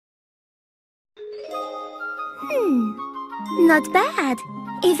Not bad,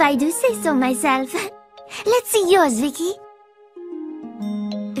 if I do say so myself. Let's see yours, Vicky.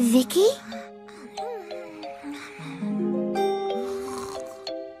 Vicky?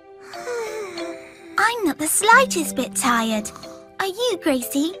 I'm not the slightest bit tired. Are you,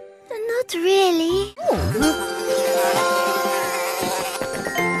 Gracie? Not really.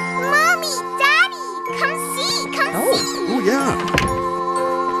 Mommy, Daddy, come see, come see. Oh, yeah.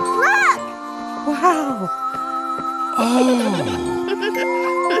 Look. Wow. Oh.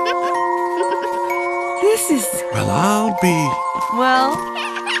 This is... Well, I'll be... Well...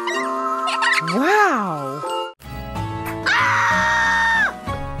 Wow.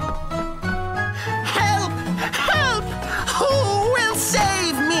 Help! Help! Who will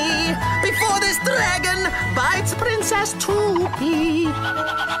save me before this dragon bites Princess Toopy?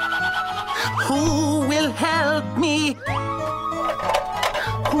 Who will help me?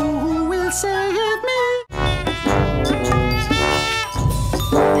 Who will save me?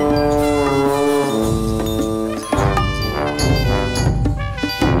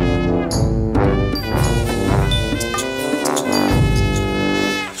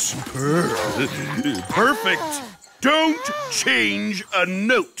 Perfect! Don't change a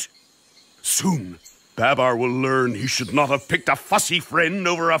note. Soon, Babar will learn he should not have picked a fussy friend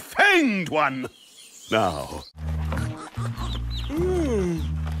over a fanged one. Now...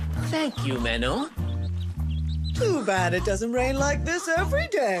 Thank you, Menno. Too bad it doesn't rain like this every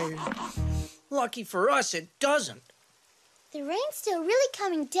day. Lucky for us, it doesn't. The rain's still really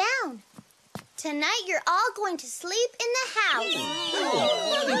coming down. Tonight you're all going to sleep in the house.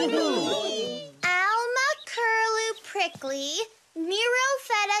 Alma, Curlew, Prickly, Miro,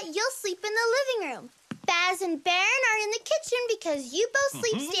 Feta, you'll sleep in the living room. Baz and Baron are in the kitchen because you both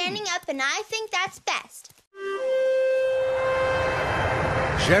sleep standing up, and I think that's best.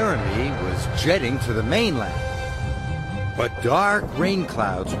 Jeremy was jetting for the mainland, but dark rain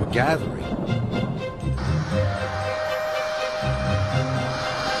clouds were gathering.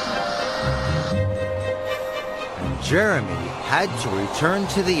 Jeremy had to return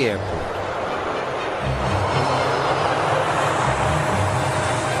to the airport.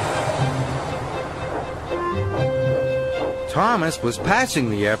 Thomas was passing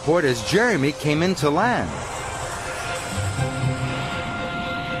the airport as Jeremy came into land.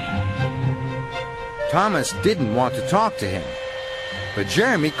 Thomas didn't want to talk to him, but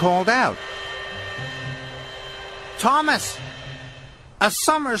Jeremy called out, "Thomas, a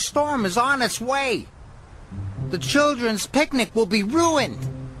summer storm is on its way. The children's picnic will be ruined."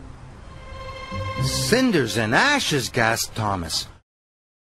 "Cinders and ashes," gasped Thomas.